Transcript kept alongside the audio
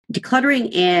Decluttering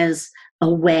is a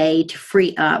way to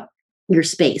free up your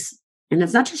space. And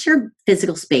it's not just your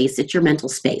physical space, it's your mental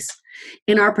space.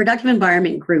 In our productive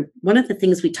environment group, one of the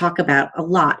things we talk about a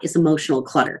lot is emotional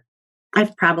clutter.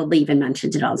 I've probably even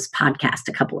mentioned it on this podcast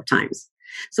a couple of times.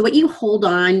 So what you hold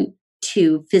on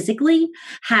to physically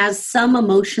has some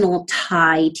emotional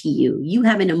tie to you. You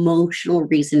have an emotional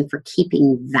reason for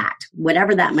keeping that,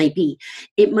 whatever that might be.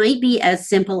 It might be as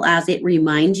simple as it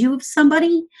reminds you of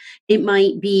somebody. It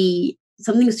might be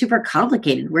something super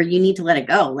complicated where you need to let it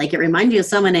go. Like it reminds you of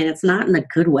someone and it's not in a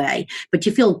good way, but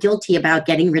you feel guilty about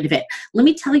getting rid of it. Let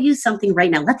me tell you something right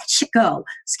now. Let that shit go.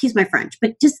 Excuse my French,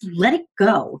 but just let it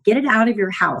go. Get it out of your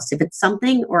house. If it's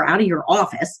something, or out of your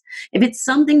office, if it's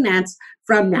something that's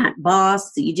from that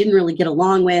boss that you didn't really get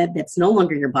along with, that's no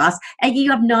longer your boss, and you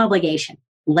have no obligation,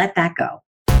 let that go.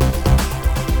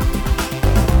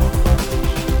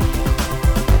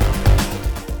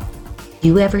 Do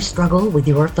you ever struggle with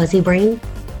your fuzzy brain?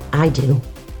 I do.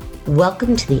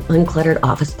 Welcome to the Uncluttered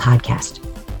Office podcast.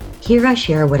 Here I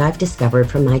share what I've discovered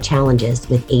from my challenges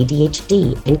with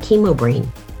ADHD and chemo brain.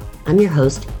 I'm your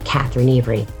host, Catherine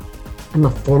Avery. I'm a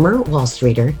former Wall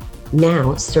Streeter,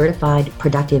 now certified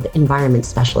productive environment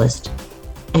specialist,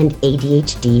 and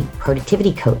ADHD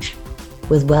productivity coach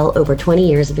with well over 20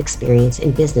 years of experience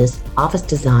in business, office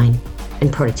design,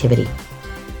 and productivity.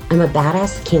 I'm a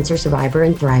badass cancer survivor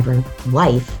and thriver,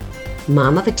 wife,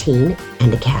 mom of a teen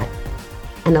and a cat,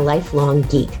 and a lifelong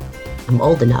geek. I'm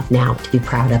old enough now to be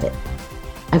proud of it.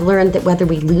 I've learned that whether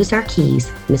we lose our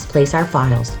keys, misplace our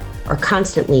files, or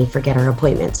constantly forget our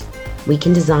appointments, we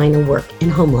can design a work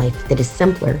and home life that is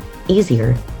simpler,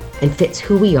 easier, and fits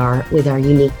who we are with our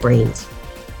unique brains.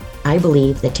 I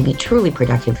believe that to be truly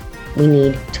productive, we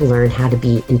need to learn how to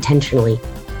be intentionally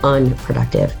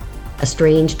unproductive. A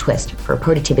strange twist for a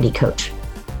productivity coach.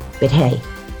 But hey,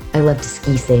 I love to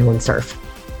ski, sail, and surf.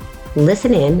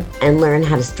 Listen in and learn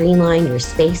how to streamline your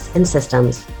space and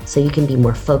systems so you can be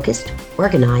more focused,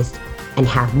 organized, and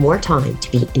have more time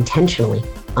to be intentionally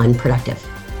unproductive.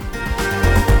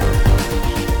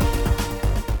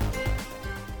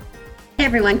 Hey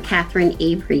everyone, Catherine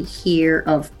Avery here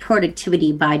of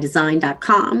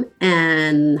productivitybydesign.com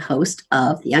and host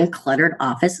of the Uncluttered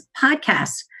Office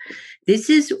podcast.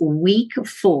 This is week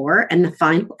 4 and the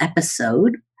final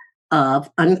episode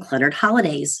of Uncluttered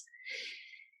Holidays.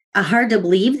 Hard to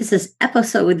believe this is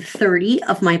episode 30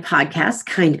 of my podcast,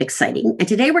 kind of exciting. And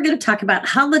today we're going to talk about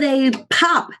holiday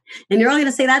pop. And you're all going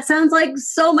to say, that sounds like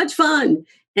so much fun.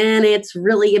 And it's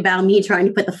really about me trying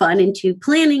to put the fun into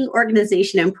planning,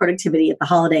 organization, and productivity at the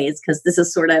holidays, because this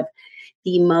is sort of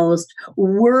the most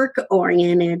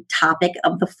work-oriented topic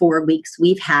of the 4 weeks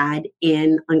we've had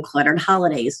in Uncluttered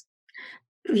Holidays.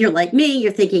 If you're like me,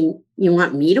 you're thinking, you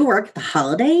want me to work at the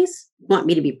holidays? You want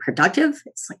me to be productive?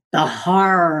 It's like the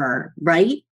horror,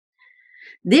 right?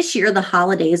 This year, the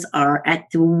holidays are at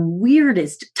the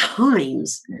weirdest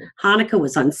times. Hanukkah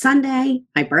was on Sunday.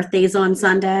 My birthday's on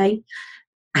Sunday.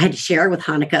 I had to share with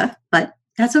Hanukkah, but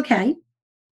that's okay.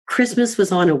 Christmas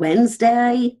was on a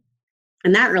Wednesday,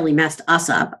 and that really messed us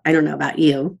up. I don't know about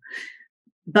you.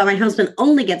 But my husband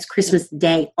only gets Christmas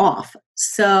Day off.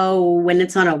 So when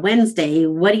it's on a Wednesday,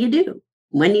 what do?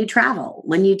 When you travel?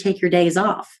 When you take your days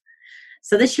off?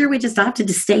 So this year we just opted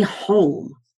to stay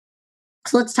home.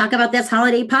 So let's talk about this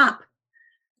holiday pop.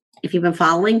 If you've been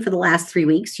following for the last 3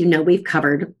 weeks, you know we've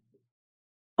covered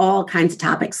all kinds of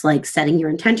topics like setting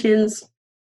your intentions,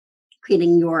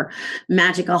 creating your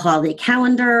magical holiday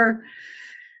calendar,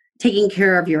 taking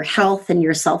care of your health and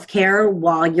your self-care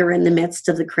while you're in the midst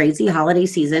of the crazy holiday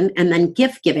season, and then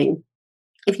gift giving.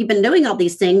 If you've been doing all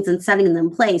these things and setting them in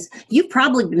place, you've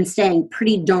probably been staying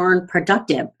pretty darn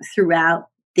productive throughout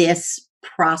this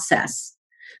process.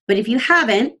 But if you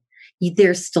haven't,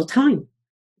 there's still time.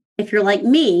 If you're like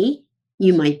me,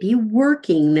 you might be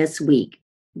working this week,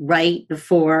 right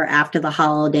before, after the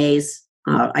holidays.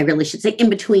 I really should say in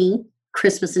between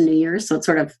Christmas and New Year's. So it's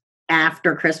sort of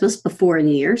after Christmas, before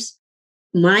New Year's.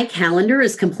 My calendar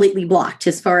is completely blocked.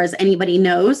 As far as anybody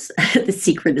knows, the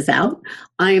secret is out.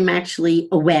 I am actually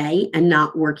away and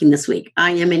not working this week.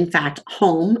 I am, in fact,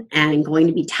 home and going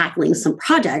to be tackling some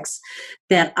projects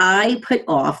that I put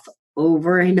off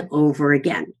over and over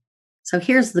again. So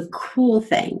here's the cool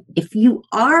thing. If you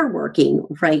are working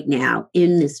right now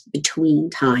in this between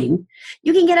time,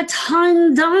 you can get a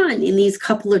ton done in these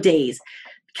couple of days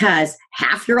because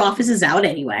half your office is out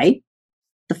anyway.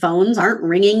 The phones aren't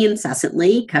ringing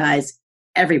incessantly because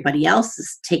everybody else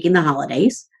is taking the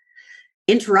holidays.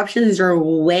 Interruptions are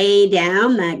way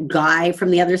down. That guy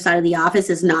from the other side of the office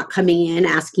is not coming in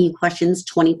asking you questions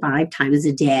 25 times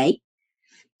a day.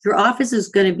 Your office is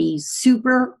going to be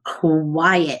super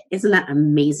quiet. Isn't that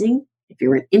amazing? If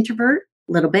you're an introvert,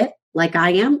 a little bit like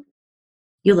I am,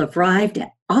 you'll have arrived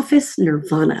at office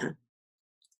nirvana.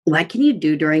 What can you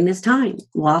do during this time?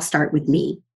 Well, I'll start with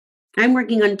me. I'm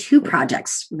working on 2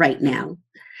 projects right now.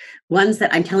 Ones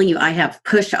that I'm telling you I have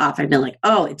pushed off. I've been like,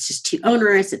 oh, it's just too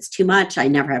onerous. It's too much. I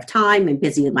never have time. I'm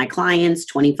busy with my clients,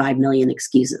 25 million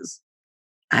excuses.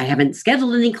 I haven't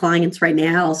scheduled any clients right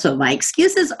now, so my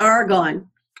excuses are gone.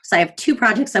 So I have 2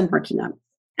 projects I'm working on.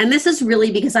 And this is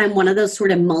really because I'm one of those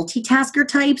sort of multitasker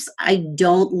types. I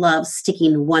don't love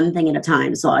sticking one thing at a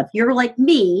time. So if you're like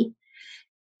me,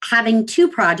 having 2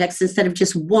 projects instead of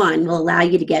just one will allow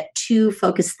you to get 2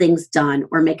 focused things done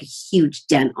or make a huge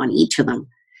dent on each of them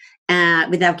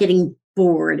without getting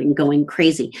bored and going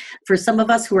crazy. For some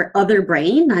of us who are other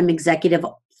brain, I'm executive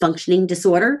functioning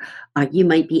disorder. You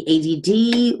might be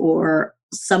ADD or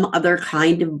some other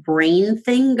kind of brain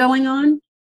thing going on.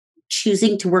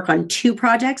 Choosing to work on 2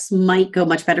 projects might go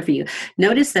much better for you.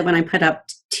 Notice that when I put up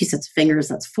 2 sets of fingers,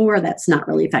 that's 4. That's not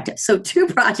really effective. So 2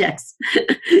 projects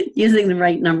using the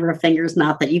right number of fingers,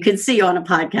 not that you can see on a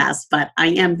podcast, but I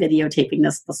am videotaping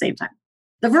this at the same time.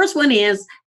 The first one is,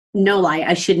 no lie,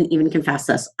 I shouldn't even confess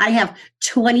this. I have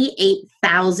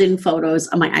 28,000 photos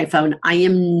on my iPhone. I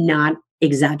am not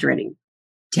exaggerating.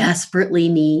 Desperately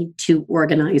need to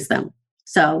organize them.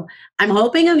 So I'm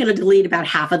hoping I'm going to delete about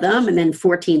half of them, and then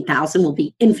 14,000 will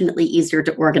be infinitely easier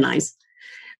to organize.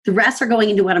 The rest are going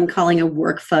into what I'm calling a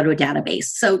work photo database.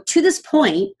 So to this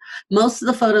point, most of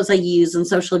the photos I use on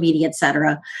social media, et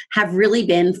cetera, have really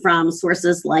been from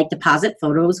sources like Deposit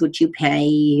Photos, which you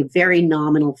pay a very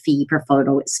nominal fee per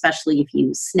photo, especially if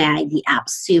you snag the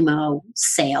AppSumo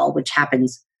sale, which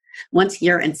happens once a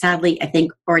year, and sadly, I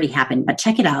think already happened, but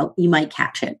check it out. You might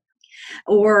catch it.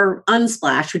 Or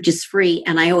Unsplash, which is free,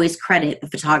 and I always credit the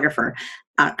photographer.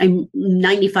 I'm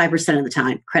 95% of the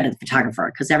time credit the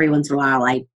photographer, because every once in a while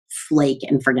I flake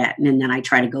and forget, and then I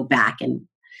try to go back and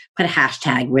put a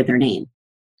hashtag with their name.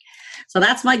 So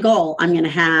that's my goal. I'm going to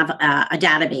have a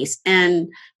database, and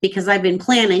because I've been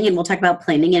planning, and we'll talk about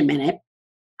planning in a minute,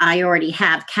 I already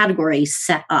have categories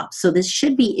set up. So this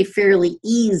should be a fairly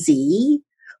easy,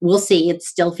 we'll see, it's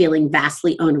still feeling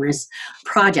vastly onerous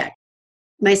project.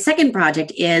 My second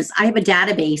project is I have a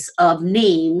database of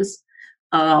names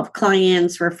of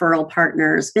clients, referral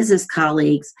partners, business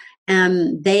colleagues,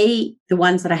 and the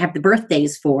ones that I have the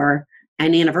birthdays for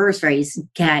and anniversaries,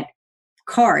 get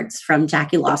cards from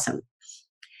Jackie Lawson.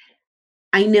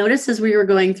 I noticed as we were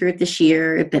going through it this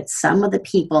year that some of the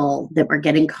people that were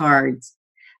getting cards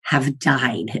have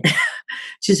died,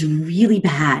 which is really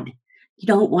bad. You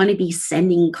don't want to be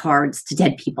sending cards to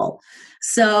dead people.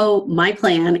 So my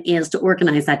plan is to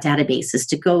organize that database, is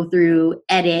to go through,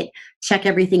 edit, check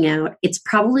everything out. It's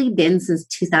probably been since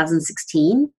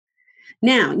 2016.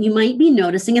 Now, you might be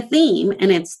noticing a theme,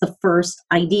 and it's the first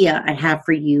idea I have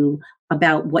for you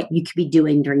about what you could be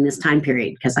doing during this time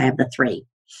period, because I have the 3.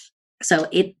 So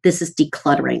this is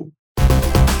decluttering.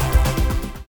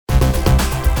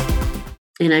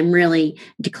 And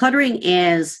decluttering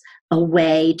is a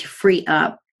way to free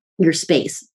up your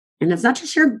space. And it's not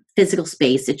just your physical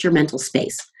space, it's your mental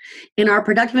space. In our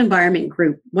productive environment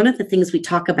group, one of the things we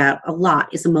talk about a lot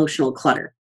is emotional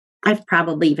clutter. I've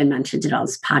probably even mentioned it on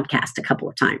this podcast a couple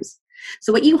of times.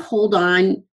 So what you hold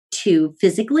on to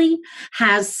physically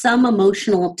has some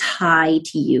emotional tie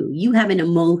to you. You have an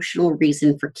emotional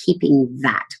reason for keeping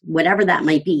that, whatever that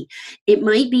might be. It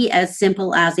might be as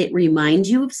simple as it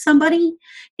reminds you of somebody.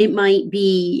 It might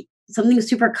be something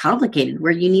super complicated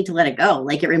where you need to let it go.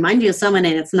 Like it reminds you of someone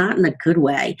and it's not in a good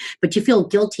way, but you feel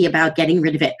guilty about getting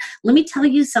rid of it. Let me tell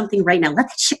you something right now. Let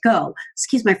that shit go.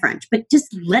 Excuse my French, but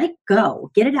just let it go.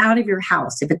 Get it out of your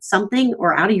house. If it's something,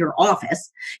 or out of your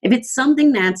office, if it's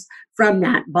something that's from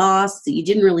that boss that you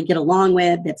didn't really get along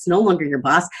with, that's no longer your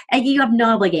boss, and you have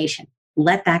no obligation,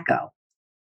 let that go.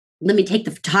 Let me take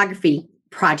the photography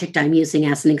project I'm using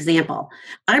as an example.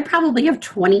 I probably have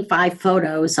 25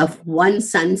 photos of one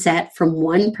sunset from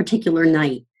one particular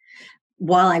night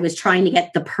while I was trying to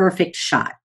get the perfect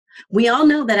shot. We all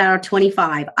know that out of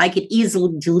 25, I could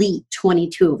easily delete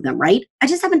 22 of them, right? I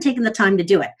just haven't taken the time to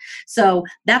do it. So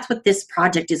that's what this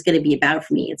project is going to be about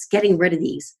for me. It's getting rid of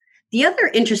these. The other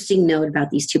interesting note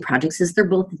about these 2 projects is they're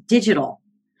both digital.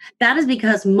 That is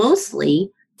because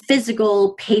mostly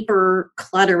physical paper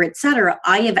clutter, etc.,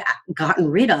 I have gotten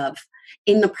rid of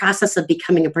in the process of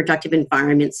becoming a productive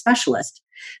environment specialist.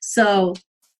 So,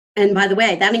 and by the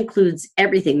way, that includes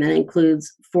everything. That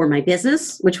includes for my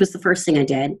business, which was the first thing I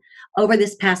did. Over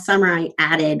this past summer, I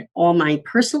added all my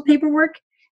personal paperwork,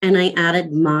 and I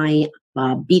added my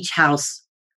beach house.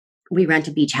 We rent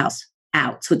a beach house.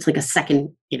 out. So it's like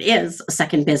it is a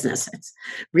second business. It's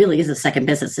really is a second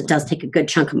business. It does take a good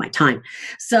chunk of my time.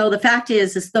 So the fact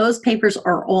is those papers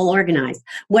are all organized.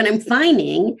 What I'm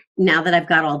finding now that I've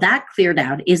got all that cleared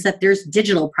out is that there's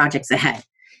digital projects ahead.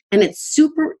 And it's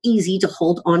super easy to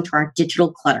hold on to our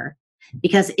digital clutter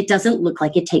because it doesn't look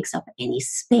like it takes up any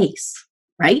space,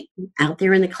 right? Out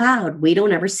there in the cloud, we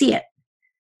don't ever see it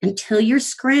until you're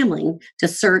scrambling to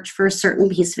search for a certain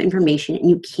piece of information and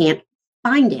you can't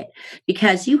find it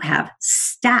because you have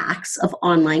stacks of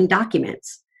online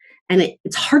documents. And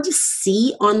it's hard to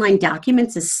see online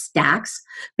documents as stacks,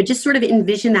 but just sort of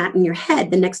envision that in your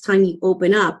head the next time you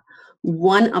open up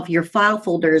one of your file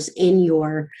folders in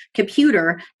your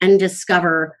computer and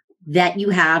discover that you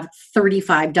have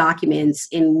 35 documents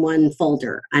in one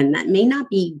folder. And that may not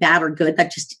be bad or good.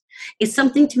 That just is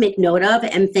something to make note of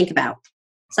and think about.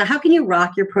 So how can you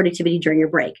rock your productivity during your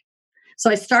break?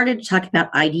 So I started to talk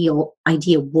about idea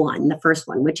one, the first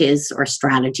one, or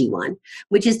strategy one,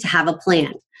 which is to have a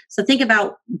plan. So think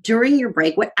about during your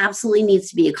break, what absolutely needs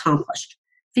to be accomplished.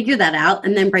 Figure that out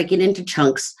and then break it into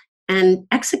chunks and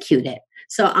execute it.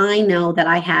 So I know that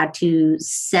I had to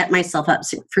set myself up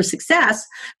for success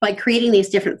by creating these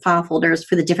different file folders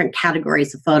for the different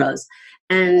categories of photos.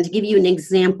 And to give you an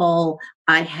example,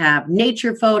 I have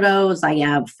nature photos, I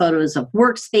have photos of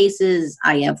workspaces,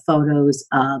 I have photos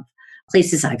of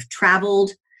places I've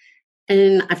traveled,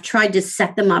 and I've tried to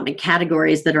set them up in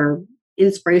categories that are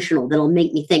inspirational, that'll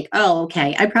make me think, oh,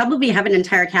 okay, I probably have an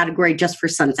entire category just for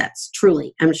sunsets.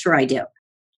 Truly, I'm sure I do.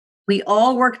 We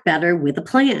all work better with a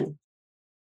plan.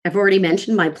 I've already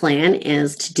mentioned my plan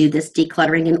is to do this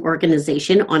decluttering and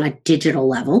organization on a digital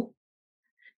level.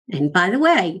 And by the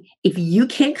way, if you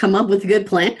can't come up with a good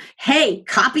plan, hey,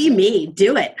 copy me,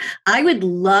 do it. I would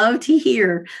love to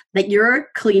hear that you're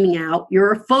cleaning out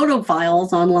your photo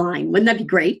files online. Wouldn't that be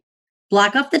great?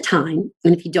 Block off the time.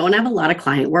 And if you don't have a lot of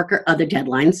client work or other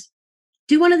deadlines,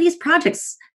 do one of these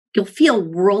projects. You'll feel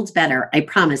worlds better. I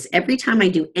promise. Every time I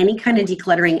do any kind of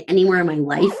decluttering anywhere in my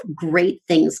life, great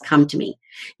things come to me.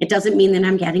 It doesn't mean that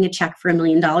I'm getting a check for $1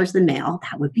 million in the mail.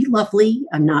 That would be lovely.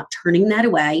 I'm not turning that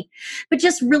away. But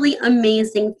just really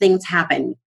amazing things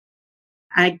happen.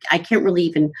 I can't really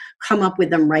even come up with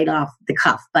them right off the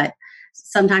cuff, but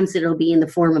sometimes it'll be in the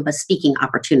form of a speaking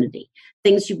opportunity.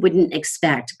 Things you wouldn't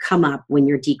expect come up when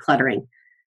you're decluttering.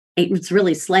 It's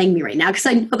really slaying me right now because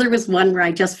I know there was one where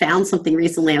I just found something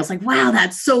recently. I was like, wow,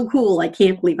 that's so cool. I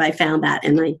can't believe I found that.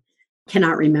 And I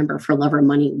cannot remember for love or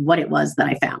money what it was that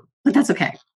I found, but that's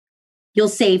okay. You'll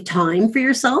save time for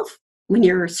yourself when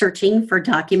you're searching for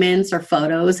documents or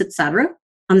photos, etc.,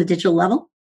 on the digital level.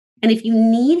 And if you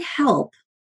need help,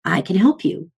 I can help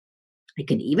you. I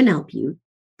could even help you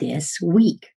this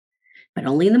week, but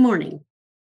only in the morning.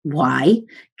 Why?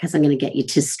 Because I'm going to get you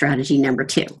to strategy number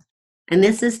 2. And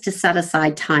this is to set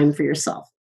aside time for yourself.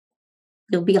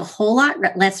 You'll be a whole lot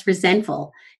less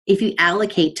resentful if you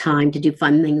allocate time to do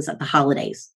fun things at the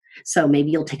holidays. So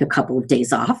maybe you'll take a couple of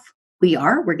days off.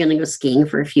 We're going to go skiing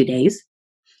for a few days.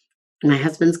 My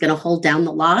husband's going to hold down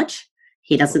the lodge.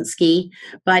 He doesn't ski,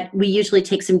 but we usually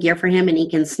take some gear for him and he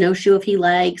can snowshoe if he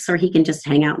likes, or he can just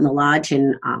hang out in the lodge.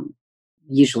 And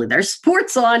usually there's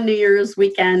sports on New Year's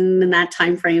weekend in that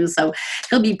time frame. So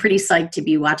he'll be pretty psyched to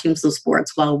be watching some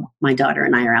sports while my daughter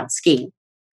and I are out skiing.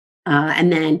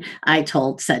 And then I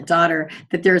told said daughter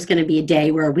that there's going to be a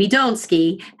day where we don't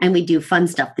ski and we do fun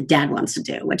stuff that dad wants to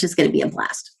do, which is going to be a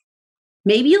blast.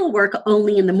 Maybe you'll work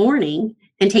only in the morning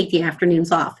and take the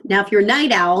afternoons off. Now, if you're a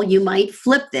night owl, you might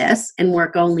flip this and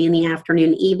work only in the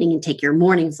afternoon, evening, and take your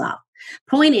mornings off.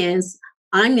 Point is,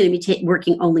 I'm going to be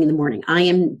working only in the morning. I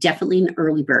am definitely an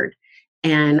early bird,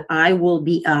 and I will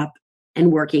be up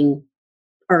and working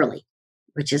early,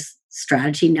 which is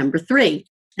strategy number 3.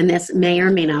 And this may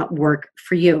or may not work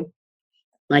for you.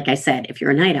 Like I said, if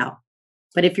you're a night owl.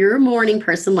 But if you're a morning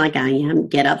person like I am,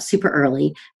 get up super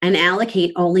early and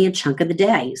allocate only a chunk of the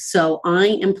day. So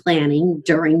I am planning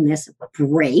during this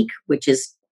break, which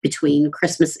is between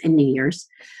Christmas and New Year's,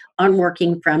 on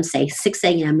working from, say, 6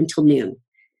 a.m. until noon.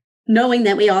 Knowing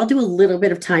that we all do a little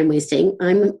bit of time wasting,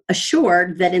 I'm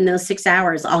assured that in those 6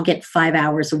 hours, I'll get 5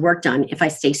 hours of work done if I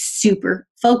stay super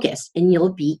focused. And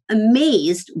you'll be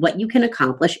amazed what you can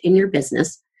accomplish in your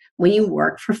business when you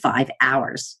work for 5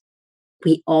 hours.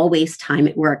 We all waste time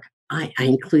at work. I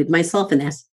include myself in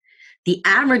this. The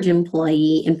average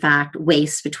employee, in fact,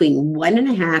 wastes between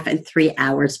 1.5 and 3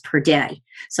 hours per day.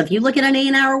 So if you look at an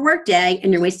 8-hour workday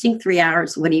and you're wasting 3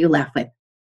 hours, what are you left with?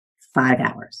 5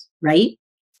 hours, right?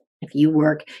 If you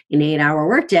work an 8-hour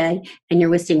workday and you're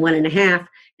wasting 1.5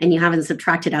 and you haven't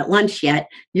subtracted out lunch yet,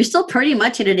 you're still pretty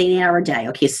much at an 8-hour day.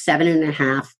 Okay,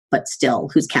 7.5, but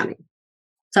still, who's counting?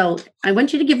 So I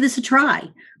want you to give this a try.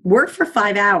 Work for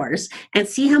 5 hours and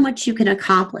see how much you can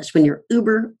accomplish when you're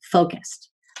uber focused.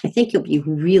 I think you'll be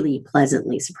really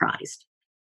pleasantly surprised.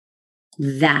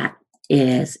 That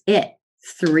is it.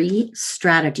 3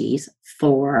 strategies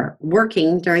for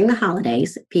working during the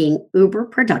holidays, being uber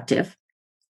productive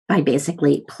by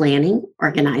basically planning,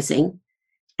 organizing,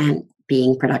 and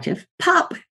being productive.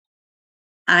 Pop!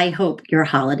 I hope your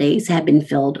holidays have been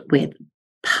filled with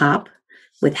pop,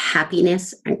 with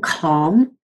happiness and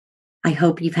calm. I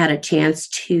hope you've had a chance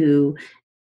to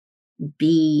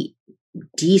be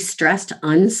de-stressed,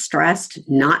 unstressed,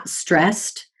 not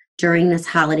stressed during this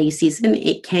holiday season.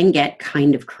 It can get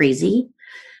kind of crazy.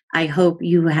 I hope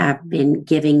you have been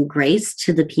giving grace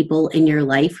to the people in your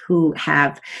life who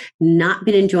have not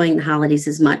been enjoying the holidays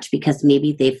as much because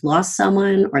maybe they've lost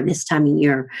someone, or this time of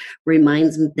year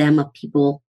reminds them of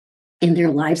people in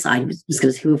their lives. I was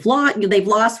going to say they've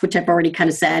lost, which I've already kind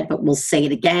of said, but we'll say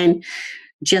it again.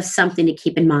 Just something to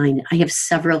keep in mind. I have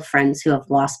several friends who have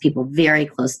lost people very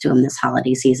close to them this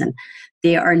holiday season.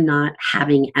 They are not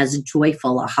having as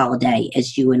joyful a holiday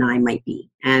as you and I might be.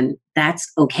 And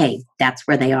that's okay. That's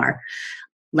where they are.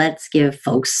 Let's give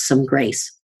folks some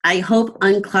grace. I hope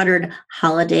Uncluttered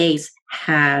Holidays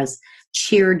has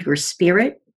cheered your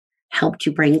spirit, helped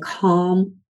you bring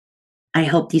calm. I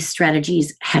hope these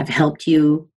strategies have helped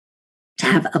you to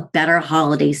have a better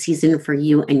holiday season for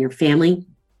you and your family.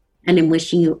 And I'm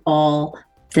wishing you all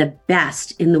the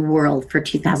best in the world for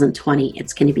 2020.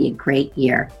 It's going to be a great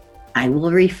year. I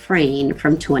will refrain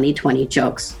from 2020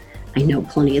 jokes. I know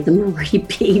plenty of them are already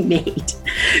being made.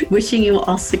 Wishing you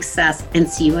all success and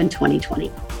see you in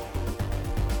 2020.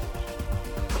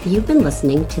 You've been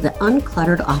listening to the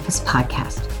Uncluttered Office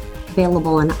podcast,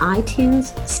 available on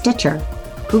iTunes, Stitcher,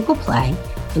 Google Play,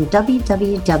 and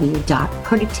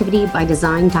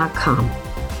www.productivitybydesign.com.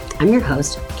 I'm your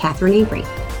host, Catherine Avery.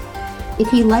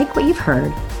 If you like what you've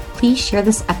heard, please share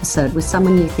this episode with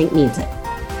someone you think needs it.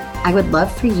 I would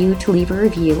love for you to leave a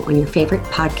review on your favorite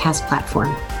podcast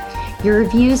platform. Your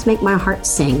reviews make my heart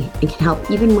sing and can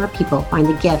help even more people find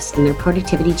the gifts in their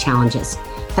productivity challenges.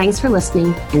 Thanks for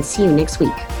listening, and see you next week.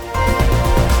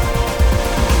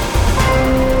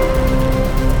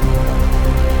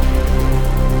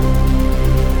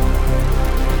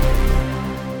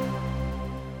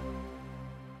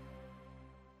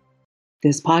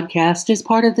 This podcast is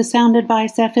part of the Sound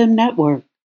Advice FM network.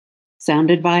 Sound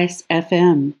Advice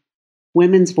FM.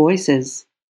 Women's voices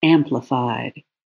amplified.